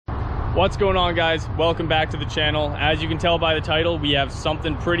What's going on, guys? Welcome back to the channel. As you can tell by the title, we have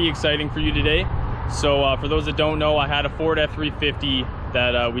something pretty exciting for you today. So for those that don't know, I had a Ford F350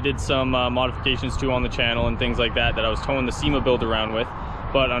 that we did some modifications to on the channel and things like that I was towing the SEMA build around with.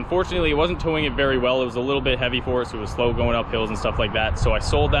 But unfortunately, it wasn't towing it very well. It was a little bit heavy for us. It was slow going up hills and stuff like that. So I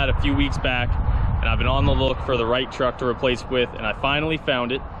sold that a few weeks back, and I've been on the look for the right truck to replace with, and I finally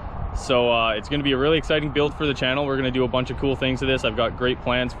found it. So it's going to be a really exciting build for the channel. We're going to do a bunch of cool things to this. I've got great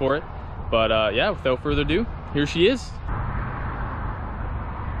plans for it. But yeah, without further ado, here she is.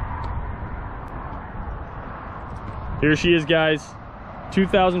 Here she is, guys.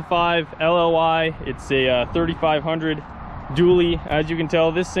 2005 LLY. It's a 3500 dually. As you can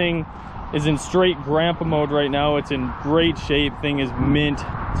tell, this thing is in straight grandpa mode right now. It's in great shape. Thing is mint.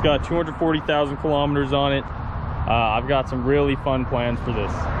 It's got 240,000 kilometers on it. I've got some really fun plans for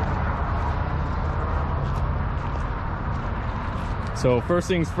this. So first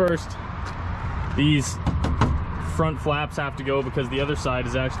things first, these front flaps have to go because the other side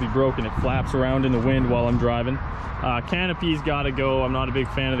is actually broken. It flaps around in the wind while I'm driving. Canopy's got to go. I'm not a big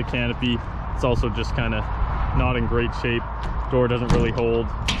fan of the canopy. It's also just kind of not in great shape. Door doesn't really hold.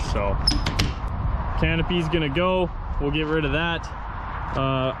 So canopy's gonna go. We'll get rid of that.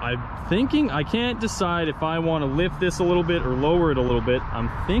 I'm thinking, I can't decide if I want to lift this a little bit or lower it a little bit. I'm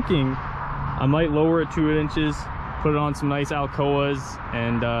thinking I might lower it 2 inches, put it on some nice Alcoas,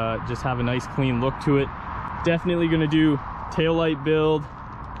 and just have a nice clean look to it. Definitely gonna do taillight build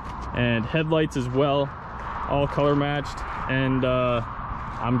and headlights as well, all color matched. And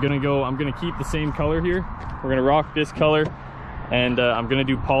I'm gonna keep the same color here. We're gonna rock this color, and I'm gonna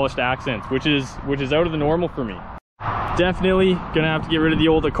do polished accents, which is out of the normal for me. Definitely gonna have to get rid of the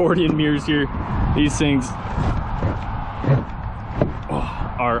old accordion mirrors here. These things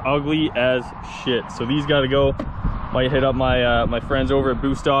are ugly as shit, so these gotta go. Might hit up my my friends over at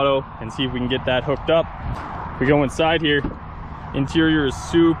Boost Auto and see if we can get that hooked up. We go inside here. Interior is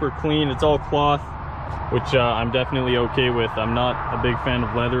super clean. It's all cloth, which I'm definitely okay with. I'm not a big fan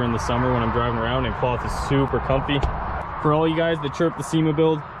of leather in the summer when I'm driving around, and cloth is super comfy. For all you guys that chirp the SEMA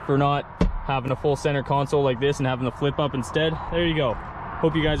build for not having a full center console like this and having the flip up instead, there you go.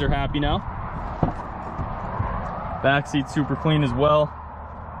 Hope you guys are happy now. Back seat's super clean as well.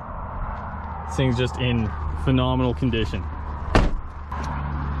 This thing's just in phenomenal condition.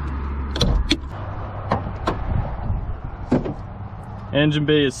 Engine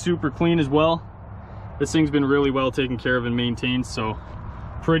bay is super clean as well. This thing's been really well taken care of and maintained, so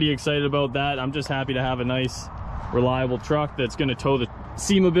pretty excited about that. I'm just happy to have a nice, reliable truck that's going to tow the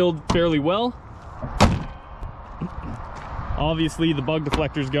SEMA build fairly well. Obviously, the bug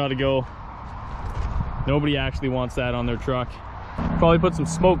deflector's got to go. Nobody actually wants that on their truck. Probably put some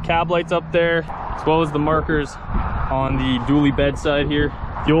smoke cab lights up there, as well as the markers on the dually bedside here.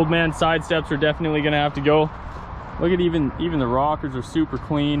 The old man side steps are definitely going to have to go. Look at even the rockers are super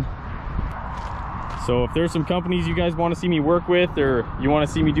clean. So if there's some companies you guys want to see me work with, or you want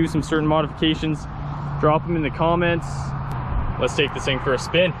to see me do some certain modifications, drop them in the comments. Let's take this thing for a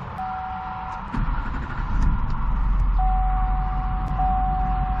spin.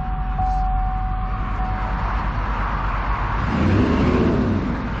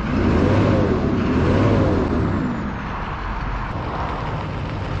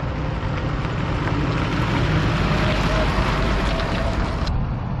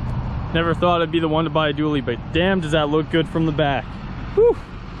 Never thought I'd be the one to buy a dually, but damn does that look good from the back. Whew.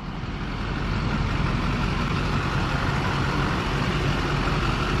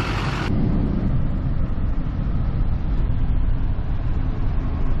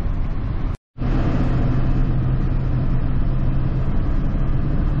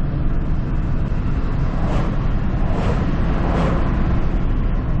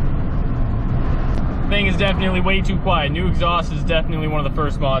 Thing is definitely way too quiet. New exhaust is definitely one of the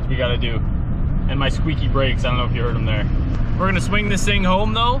first mods we gotta do. And my squeaky brakes, I don't know if you heard them there. We're gonna swing this thing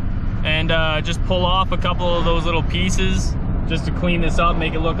home though, and just pull off a couple of those little pieces just to clean this up,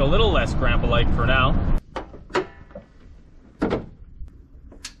 make it look a little less grandpa-like for now.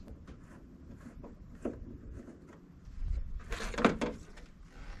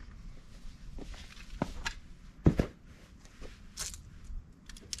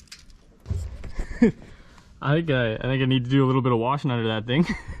 I think I need to do a little bit of washing under that thing.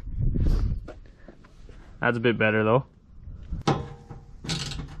 That's a bit better though.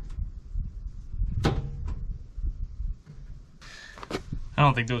 I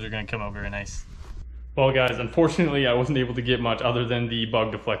don't think those are going to come out very nice. Well guys, unfortunately I wasn't able to get much other than the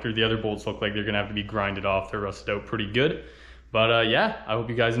bug deflector. The other bolts look like they're going to have to be grinded off. They're rusted out pretty good. But yeah, I hope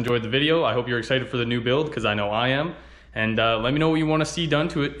you guys enjoyed the video. I hope you're excited for the new build, because I know I am. And let me know what you want to see done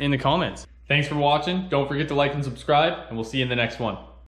to it in the comments. Thanks for watching. Don't forget to like and subscribe, and we'll see you in the next one.